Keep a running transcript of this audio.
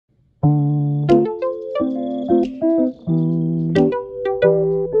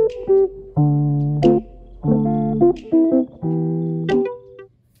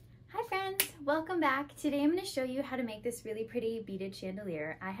how to make this really pretty beaded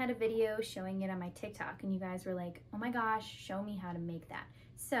chandelier. I had a video showing it on my TikTok and you guys were like, oh my gosh, show me how to make that.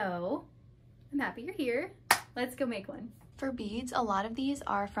 So I'm happy you're here. Let's go make one. For beads, a lot of these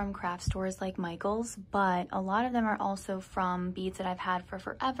are from craft stores like Micheals, but a lot of them are also from beads that I've had for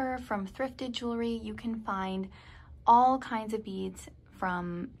forever, from thrifted jewelry. You can find all kinds of beads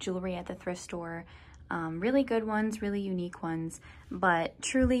from jewelry at the thrift store. Really good ones, really unique ones, but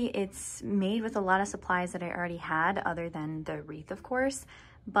truly it's made with a lot of supplies that I already had other than the wreath, of course.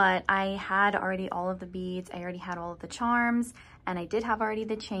 But I had already all of the beads, I already had all of the charms, and I did have already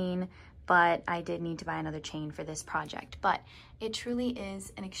the chain, but I did need to buy another chain for this project. But it truly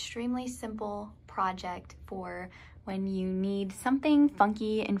is an extremely simple project for when you need something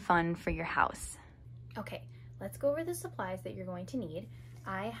funky and fun for your house. Okay, let's go over the supplies that you're going to need.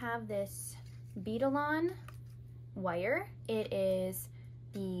 I have this beadalon wire. It is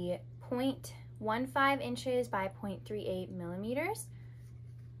the 0.15 inches by 0.38 millimeters,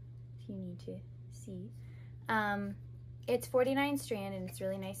 if you need to see. It's 49 strand and it's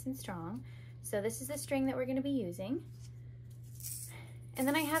really nice and strong. So this is the string that we're going to be using. And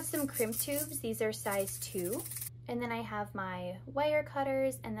then I have some crimp tubes. These are size 2. And then I have my wire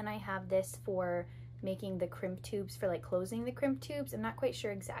cutters, and then I have this for making the crimp tubes, for like closing the crimp tubes. I'm not quite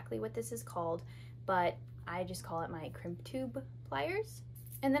sure exactly what this is called, but I just call it my crimp tube pliers.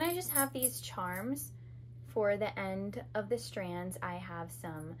 And then I just have these charms for the end of the strands. I have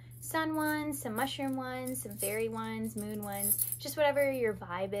some sun ones, some mushroom ones, some fairy ones, moon ones, just whatever your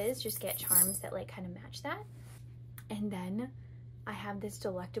vibe is, just get charms that like kind of match that. And then I have this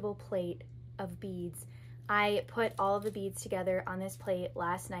delectable plate of beads. I put all of the beads together on this plate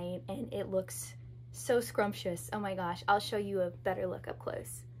last night and it looks so scrumptious. Oh my gosh, I'll show you a better look up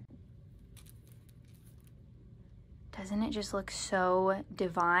close. Doesn't it just look so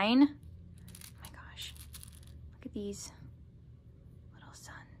divine? Oh my gosh, look at these little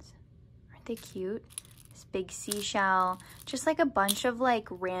suns. Aren't they cute? This big seashell, just like a bunch of like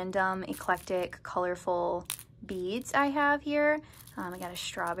random, eclectic, colorful beads I have here. I got a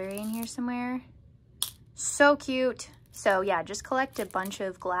strawberry in here somewhere. So cute. So yeah, just collect a bunch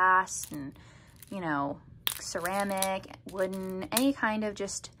of glass and, you know, ceramic, wooden, any kind of,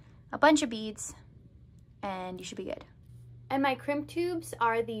 just a bunch of beads, and you should be good. And my crimp tubes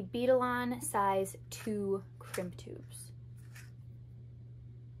are the beadalon size 2 crimp tubes.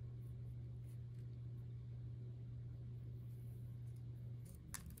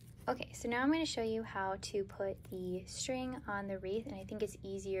 Okay, so now I'm going to show you how to put the string on the wreath, and I think it's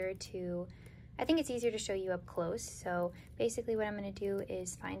easier to show you up close. So basically what I'm going to do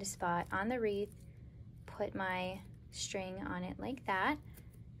is find a spot on the wreath, put my string on it like that,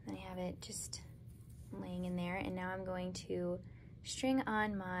 and I have it just laying in there, and now I'm going to string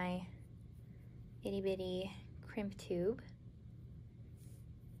on my itty bitty crimp tube.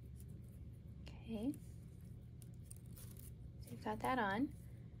 Okay, so we've got that on,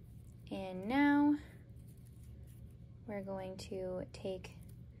 and now we're going to take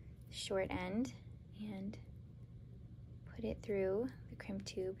the short end and put it through the crimp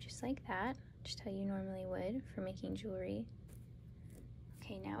tube just like that, just how you normally would for making jewelry.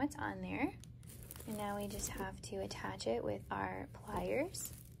 Okay, now it's on there, and now we just have to attach it with our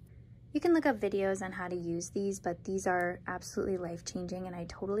pliers. You can look up videos on how to use these, but these are absolutely life-changing, and I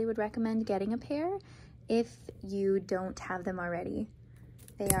totally would recommend getting a pair if you don't have them already.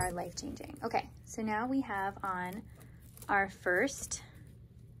 They are life-changing. Okay, so now we have on our first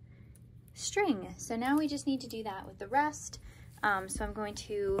string. So now we just need to do that with the rest. So I'm going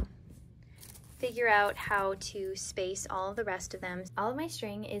to figure out how to space all of the rest of them. All of my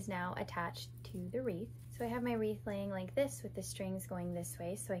string is now attached to the wreath. So I have my wreath laying like this with the strings going this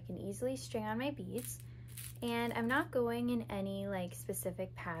way so I can easily string on my beads. And I'm not going in any like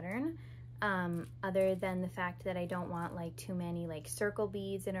specific pattern other than the fact that I don't want like too many like circle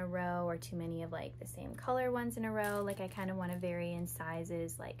beads in a row or too many of like the same color ones in a row. Like I kind of want to vary in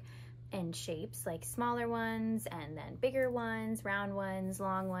sizes, like and shapes, like smaller ones and then bigger ones, round ones,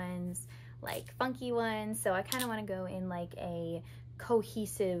 long ones, like funky ones. So I kind of want to go in like a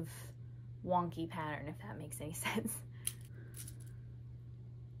cohesive wonky pattern, if that makes any sense.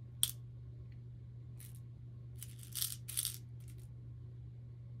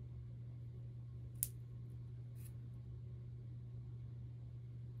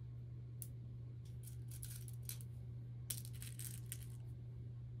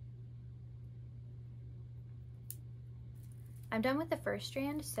 I'm done with the first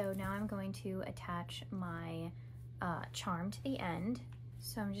strand, so now I'm going to attach my charm to the end.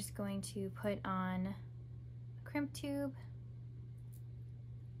 So I'm just going to put on a crimp tube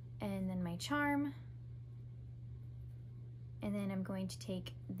and then my charm, And then I'm going to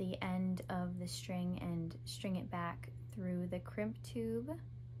take the end of the string and string it back through the crimp tube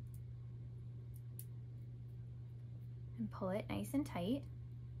and pull it nice and tight.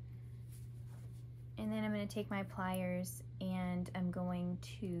 And then I'm going to take my pliers and I'm going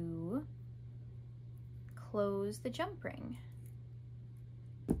to close the jump ring.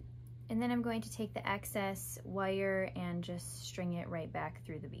 And then I'm going to take the excess wire and just string it right back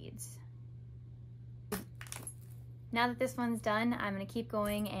through the beads. Now that this one's done, I'm gonna keep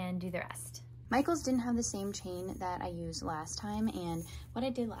going and do the rest. Micheals didn't have the same chain that I used last time, and what I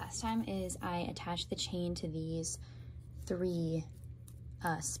did last time is I attached the chain to these 3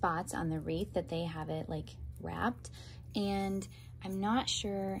 spots on the wreath that they have it like wrapped, and I'm not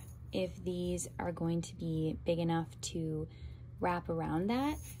sure if these are going to be big enough to wrap around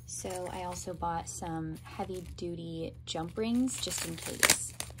that, so I also bought some heavy duty jump rings just in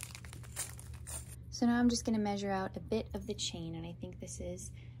case. So now I'm just going to measure out a bit of the chain, and I think this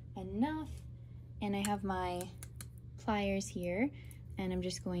is enough, and I have my pliers here, and I'm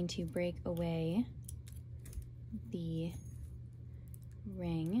just going to break away the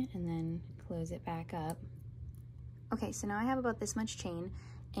ring and then close it back up. Okay, so now I have about this much chain,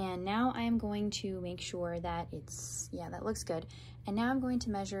 and now I am going to make sure that it's, yeah, that looks good. And now I'm going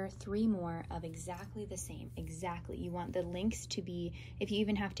to measure 3 more of exactly the same, exactly. You want the links to be, if you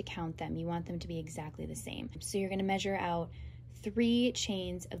even have to count them, you want them to be exactly the same. So you're gonna measure out 3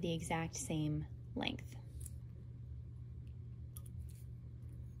 chains of the exact same length.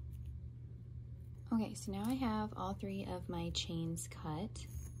 Okay, so now I have all 3 of my chains cut.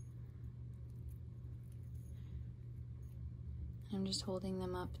 I'm just holding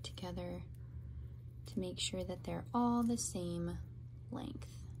them up together to make sure that they're all the same length.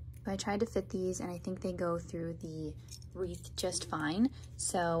 I tried to fit these and I think they go through the wreath just fine,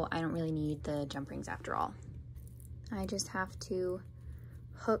 so I don't really need the jump rings after all. I just have to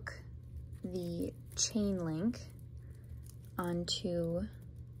hook the chain link onto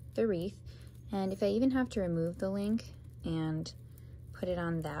the wreath, and if I even have to remove the link and put it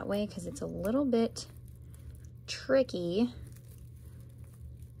on that way, because it's a little bit tricky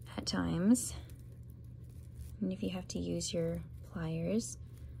at times, and if you have to use your pliers,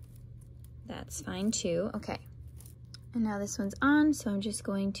 that's fine too. Okay, and now this one's on, so I'm just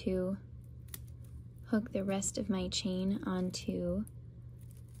going to hook the rest of my chain onto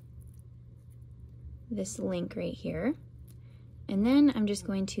this link right here, and then I'm just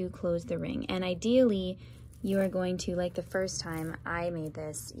going to close the ring. And ideally you are going to, like the first time I made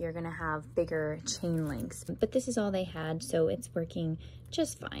this, you're gonna have bigger chain links, but this is all they had, so it's working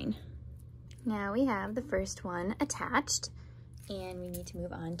just fine. Now we have the first one attached, and we need to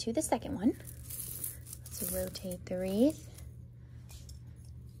move on to the second one. Let's rotate the wreath.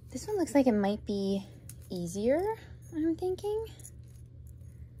 This one looks like it might be easier, I'm thinking.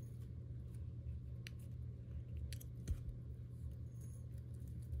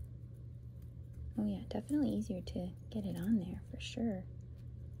 Oh yeah, definitely easier to get it on there for sure.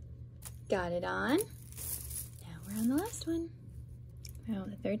 Got it on. Now we're on the last one. Wow,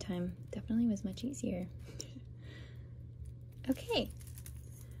 the third time definitely was much easier. Okay,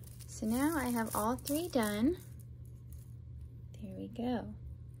 so now I have all 3 done. There we go.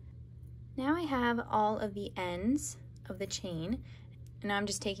 Now I have all of the ends of the chain, and now I'm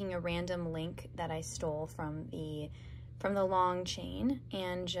just taking a random link that I stole from the long chain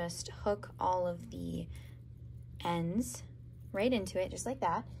and just hook all of the ends right into it, just like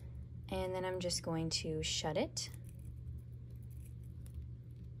that. And then I'm just going to shut it.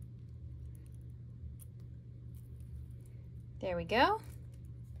 There we go.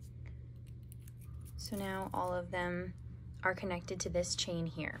 So now all of them are connected to this chain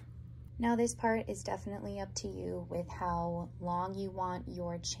here. Now this part is definitely up to you with how long you want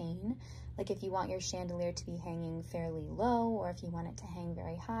your chain. Like if you want your chandelier to be hanging fairly low, or if you want it to hang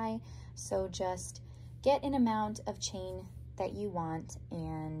very high. So just get an amount of chain that you want,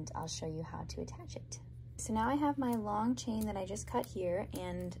 and I'll show you how to attach it. So now I have my long chain that I just cut here,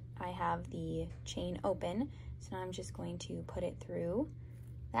 and I have the chain open. So now I'm just going to put it through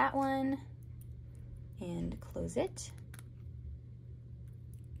that one and close it.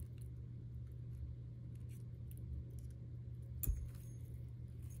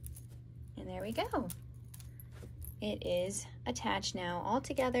 And there we go. It is attached now all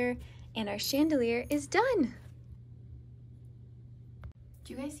together, and our chandelier is done.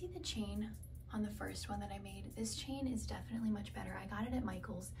 Do you guys see the chain on the first one that I made? This chain is definitely much better. I got it at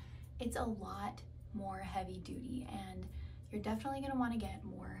Micheals. It's a lot more heavy duty, and you're definitely gonna wanna get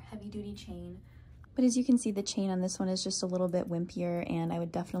more heavy duty chain. But as you can see, the chain on this one is just a little bit wimpier, and I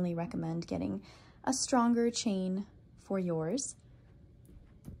would definitely recommend getting a stronger chain for yours.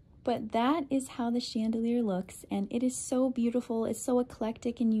 But that is how the chandelier looks, and it is so beautiful. It's so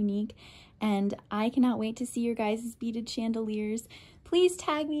eclectic and unique, and I cannot wait to see your guys' beaded chandeliers. Please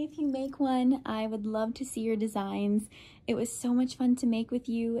tag me if you make one. I would love to see your designs. It was so much fun to make with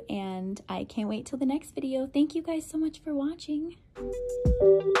you, and I can't wait till the next video. Thank you guys so much for watching.